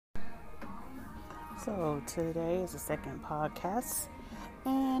So today is the second podcast,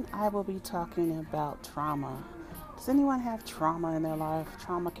 and I will be talking about trauma. Does anyone have trauma in their life?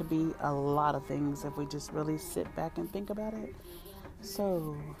 Trauma could be a lot of things if we just really sit back and think about it.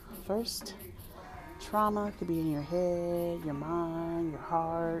 So, first, trauma could be in your head, your mind, your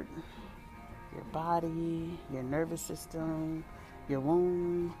heart, your body, your nervous system, your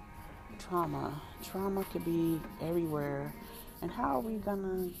womb. Trauma could be everywhere. And how are we going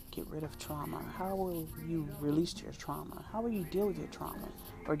to get rid of trauma? How will you release your trauma? How will you deal with your trauma?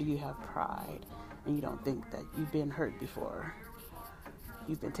 Or do you have pride and you don't think that you've been hurt before?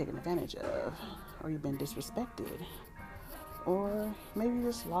 You've been taken advantage of, or you've been disrespected, or maybe you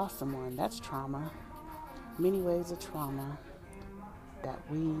just lost someone. That's trauma. Many ways of trauma that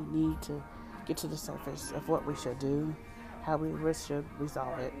we need to get to the surface of what we should do, how we should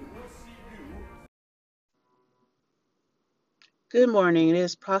resolve it. Good morning. It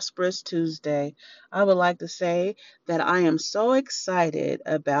is Prosperous Tuesday. I would like to say that I am so excited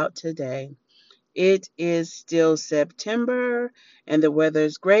about today. It is still September and the weather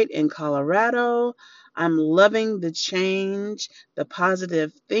is great in Colorado. I'm loving the change, the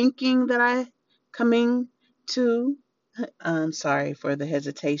positive thinking that I coming to. I'm sorry for the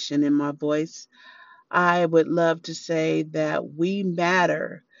hesitation in my voice. I would love to say that we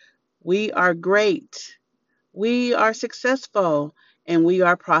matter. We are great. We are successful and we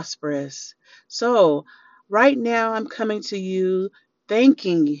are prosperous. So, right now, I'm coming to you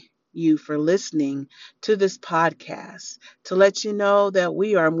thanking you for listening to this podcast to let you know that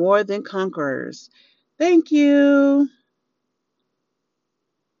we are more than conquerors. Thank you.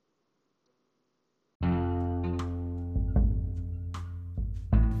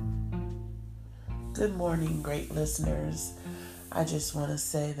 Good morning, great listeners. I just want to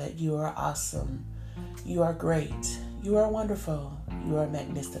say that you are awesome. You are great. You are wonderful. You are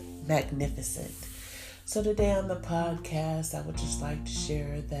magnificent. So today on the podcast, I would just like to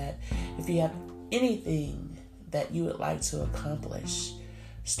share that if you have anything that you would like to accomplish,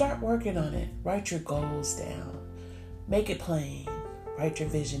 start working on it. Write your goals down. Make it plain. Write your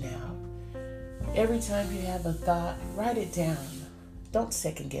vision out. Every time you have a thought, write it down. Don't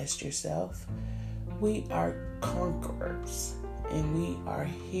second guess yourself. We are conquerors, and we are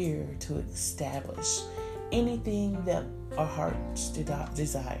here to establish anything that our hearts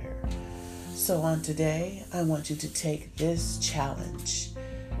desire. So on today, I want you to take this challenge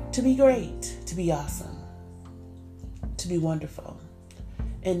to be great, to be awesome, to be wonderful,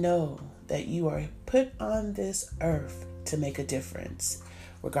 and know that you are put on this earth to make a difference.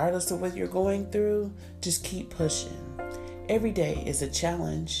 Regardless of what you're going through, just keep pushing. Every day is a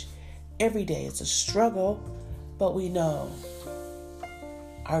challenge. Every day is a struggle, but we know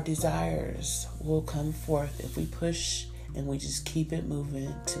our desires will come forth if we push and we just keep it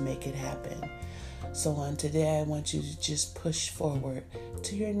moving to make it happen. So on today, I want you to just push forward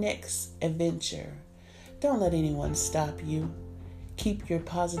to your next adventure. Don't let anyone stop you. Keep your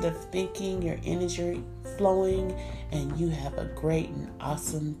positive thinking, your energy flowing, and you have a great and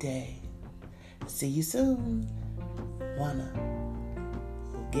awesome day. See you soon. Juana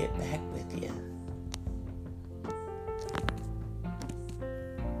will get back with you.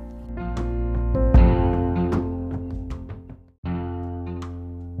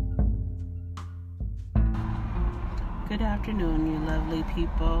 Good afternoon, you lovely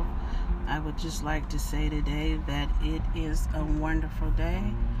people. I would just like to say today that it is a wonderful day.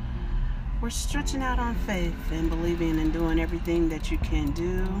 We're stretching out on faith and believing and doing everything that you can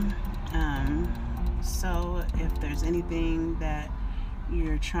do. So if there's anything that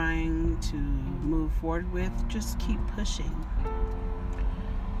you're trying to move forward with, just keep pushing.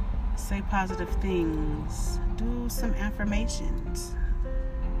 Say positive things. Do some affirmations.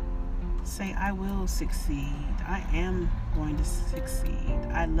 Say, I will succeed. I am going to succeed.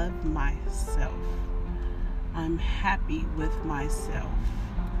 I love myself. I'm happy with myself.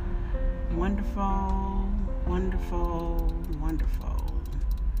 Wonderful, wonderful, wonderful.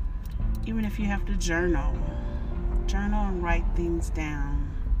 Even if you have to journal and write things down.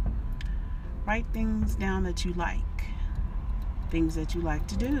 Write things down that you like. Things that you like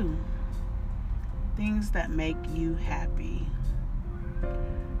to do. Things that make you happy.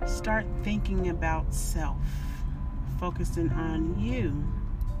 Start thinking about self, focusing on you.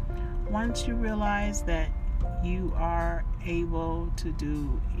 Once you realize that you are able to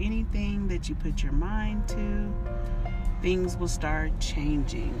do anything that you put your mind to, things will start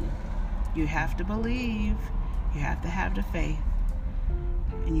changing. You have to believe, you have to have the faith,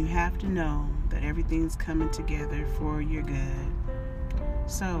 and you have to know that everything's coming together for your good.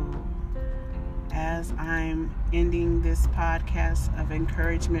 So, as I'm ending this podcast of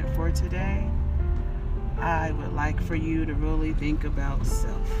encouragement for today, I would like for you to really think about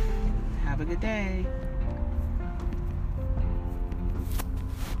self. Have a good day.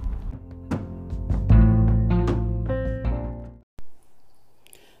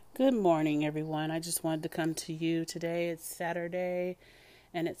 Good morning, everyone. I just wanted to come to you today. It's Saturday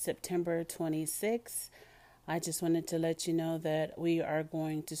and it's September 26th. I just wanted to let you know that we are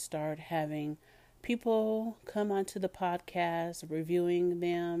going to start having people come onto the podcast, reviewing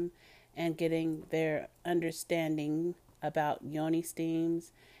them and getting their understanding about yoni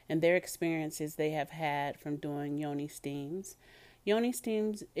steams and their experiences they have had from doing yoni steams. Yoni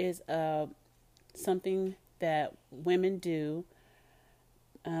steams is something that women do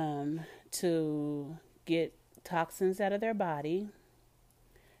to get toxins out of their body,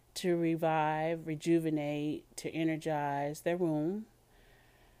 to revive, rejuvenate, to energize their womb.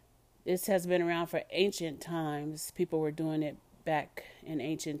 This has been around for ancient times. People were doing it back in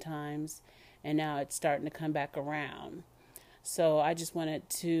ancient times, and now it's starting to come back around. So I just wanted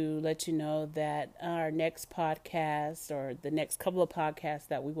to let you know that our next podcast, or the next couple of podcasts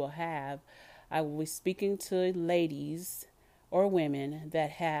that we will have, I will be speaking to ladies or women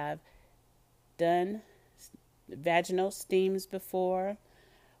that have done vaginal steams before,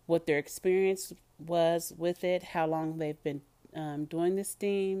 what their experience was with it, how long they've been doing the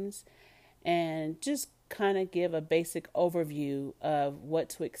steams, and just kind of give a basic overview of what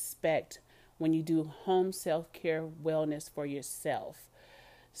to expect when you do home self-care wellness for yourself.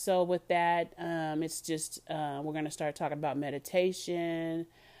 So with that, it's just we're going to start talking about meditation,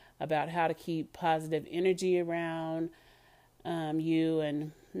 about how to keep positive energy around you,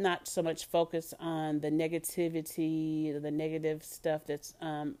 and not so much focus on the negativity, the negative stuff that's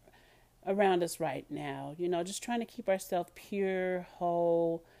around us right now. Just trying to keep ourselves pure,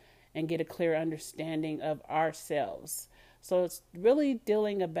 whole, and get a clear understanding of ourselves. So it's really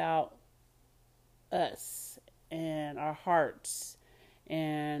dealing about us and our hearts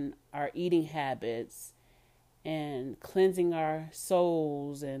and our eating habits and cleansing our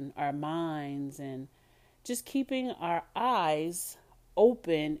souls and our minds, and just keeping our eyes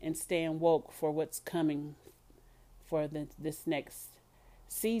open and staying woke for what's coming for this next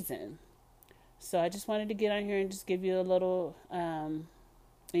season. So I just wanted to get on here and just give you a little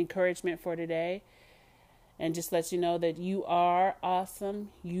encouragement for today, and just let you know that you are awesome,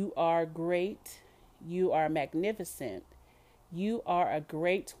 you are great, you are magnificent, you are a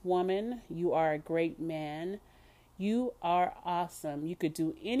great woman, you are a great man, you are awesome. You could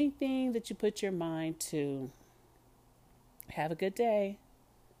do anything that you put your mind to. Have a good day.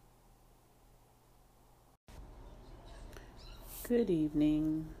 Good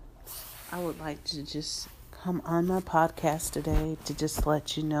evening. I would like to just come on my podcast today to just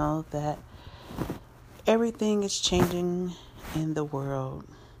let you know that everything is changing in the world.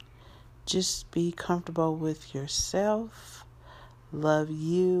 Just be comfortable with yourself, love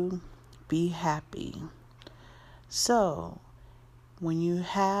you, be happy. So, when you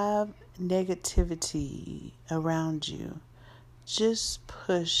have negativity around you, just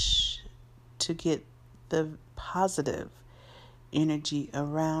push to get the positive energy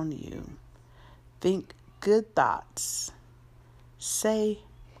around you. Think good thoughts. Say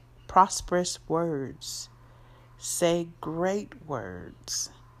prosperous words. Say great words.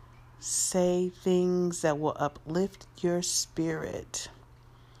 Say things that will uplift your spirit.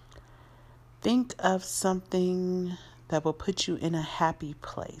 Think of something that will put you in a happy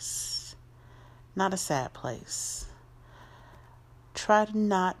place, not a sad place. Try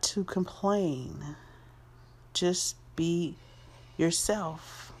not to complain. Just be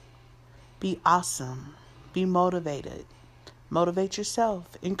yourself. Be awesome. Be motivated. Motivate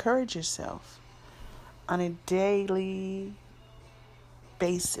yourself. Encourage yourself on a daily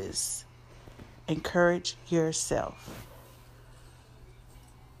basis. Encourage yourself.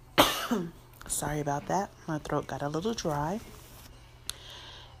 Sorry about that. My throat got a little dry.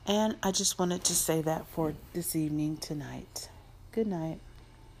 And I just wanted to say that for this evening tonight. Good night.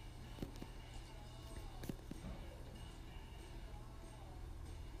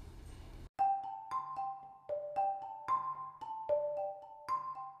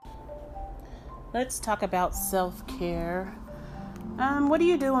 Let's talk about self-care. What do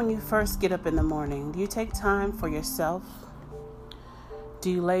you do when you first get up in the morning? Do you take time for yourself? Do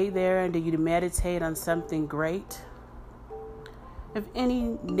you lay there and do you meditate on something great? If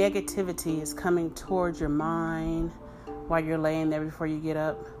any negativity is coming towards your mind while you're laying there before you get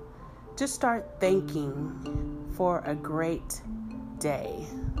up, just start thanking for a great day.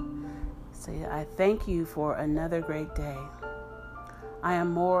 Say, I thank you for another great day. I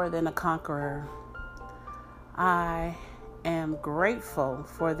am more than a conqueror. I am grateful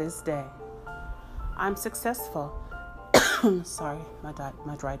for this day. I'm successful. Sorry,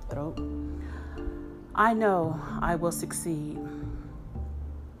 my dry throat. I know I will succeed.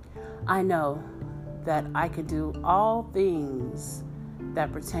 I know that I can do all things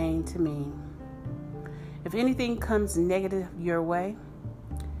that pertain to me. If anything comes negative your way,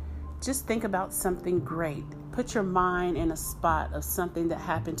 just think about something great. Put your mind in a spot of something that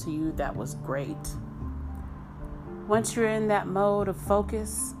happened to you that was great. Once you're in that mode of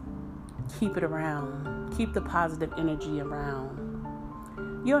focus, keep it around. Keep the positive energy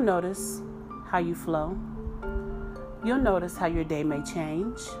around. You'll notice how you flow. You'll notice how your day may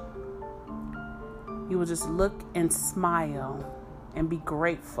change. You will just look and smile and be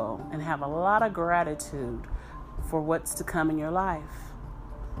grateful and have a lot of gratitude for what's to come in your life.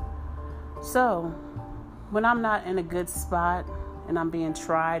 So, when I'm not in a good spot and I'm being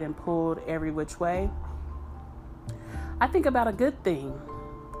tried and pulled every which way, I think about a good thing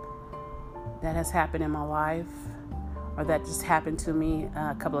that has happened in my life, or that just happened to me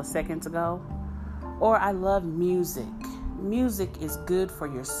a couple of seconds ago. Or I love music. Music is good for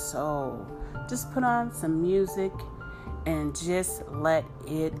your soul. Just put on some music and just let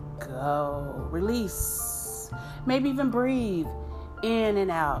it go. Release. Maybe even breathe in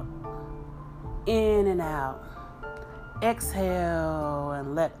and out. In and out. Exhale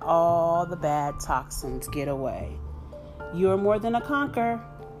and let all the bad toxins get away. You are more than a conqueror.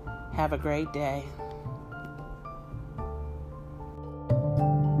 Have a great day.